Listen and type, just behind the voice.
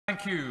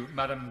Thank you,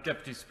 Madam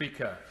Deputy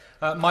Speaker.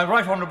 My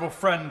right honourable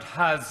friend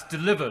has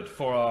delivered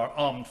for our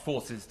armed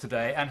forces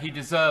today, and he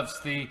deserves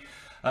the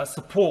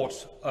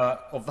support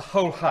of the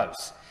whole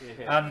House,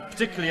 and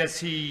particularly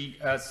as he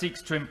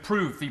seeks to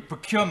improve the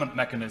procurement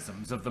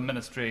mechanisms of the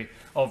Ministry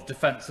of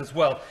Defence as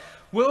well.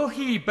 Will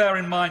he bear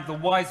in mind the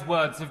wise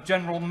words of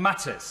General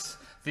Mattis,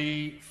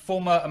 the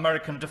former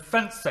American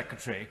Defence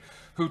Secretary,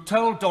 who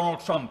told Donald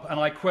Trump, and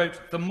I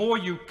quote, "The more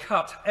you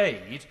cut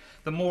aid,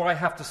 the more I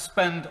have to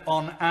spend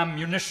on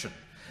ammunition."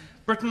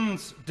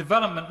 Britain's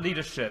development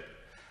leadership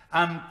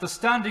and the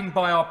standing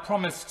by our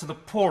promise to the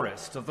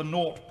poorest of the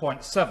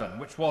 0.7,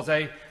 which was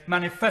a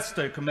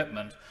manifesto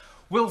commitment,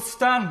 will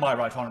stand, my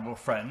right honourable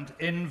friend,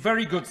 in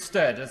very good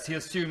stead as he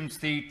assumes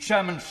the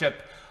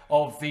chairmanship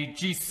of the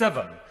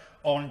G7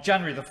 on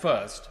January the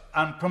 1st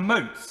and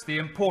promotes the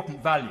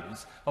important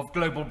values of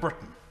global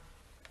Britain.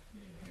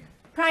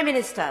 Prime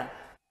Minister.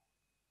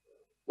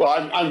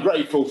 Well, I'm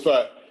grateful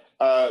for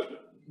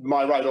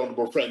my right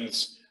honourable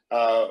friend's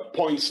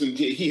points, and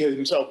he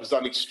himself has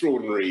done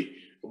extraordinary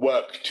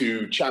work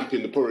to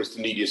champion the poorest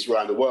and neediest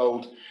around the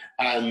world.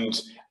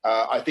 And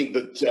I think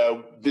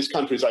that this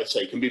country, as I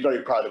say, can be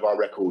very proud of our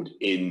record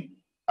in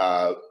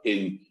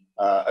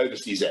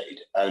overseas aid,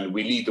 and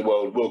we lead the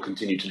world, will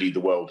continue to lead the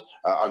world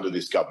under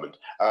this government.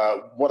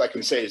 What I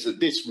can say is that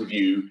this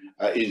review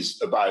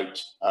is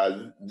about,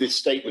 this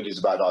statement is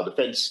about our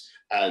defence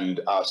and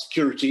our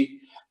security,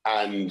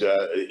 and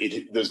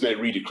there's no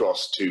read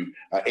across to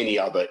any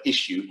other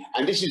issue.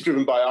 And this is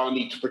driven by our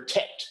need to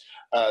protect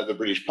the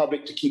British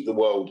public, to keep the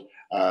world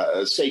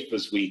as safe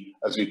as we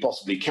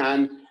possibly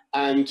can,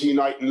 and to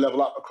unite and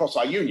level up across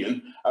our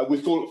union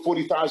with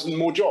 40,000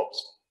 more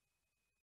jobs.